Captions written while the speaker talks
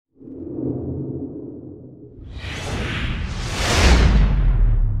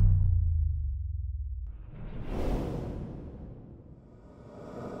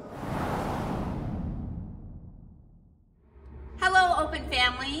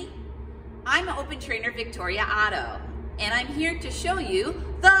I'm Open Trainer Victoria Otto, and I'm here to show you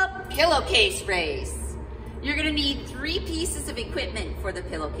the pillowcase race. You're gonna need 3 pieces of equipment for the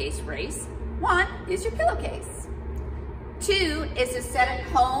pillowcase race. 1 is your pillowcase. 2 is a set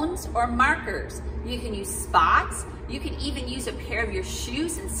of cones or markers. You can use spots. You can even use a pair of your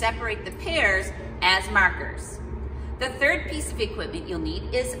shoes and separate the pairs as markers. The 3rd piece of equipment you'll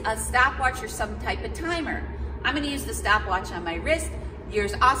need is a stopwatch or some type of timer. I'm gonna use the stopwatch on my wrist.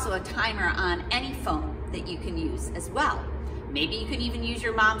 There's also a timer on any phone that you can use as well. Maybe you can even use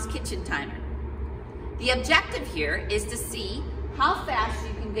your mom's kitchen timer. The objective here is to see how fast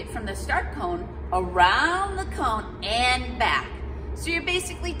you can get from the start cone around the cone and back. So you're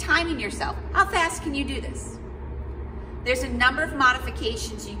basically timing yourself. How fast can you do this? There's a number of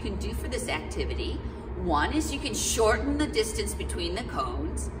modifications you can do for this activity. One is you can shorten the distance between the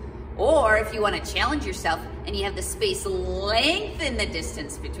cones, or if you want to challenge yourself and you have the space, lengthen the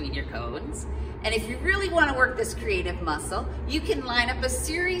distance between your cones. And if you really want to work this creative muscle, you can line up a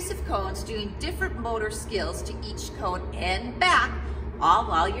series of cones doing different motor skills to each cone and back, all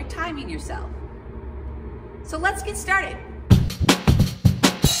while you're timing yourself. So let's get started.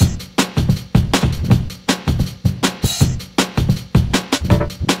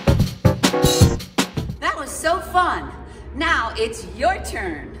 That was so fun. Now it's your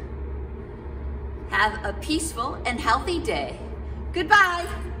turn. Have a peaceful and healthy day. Goodbye.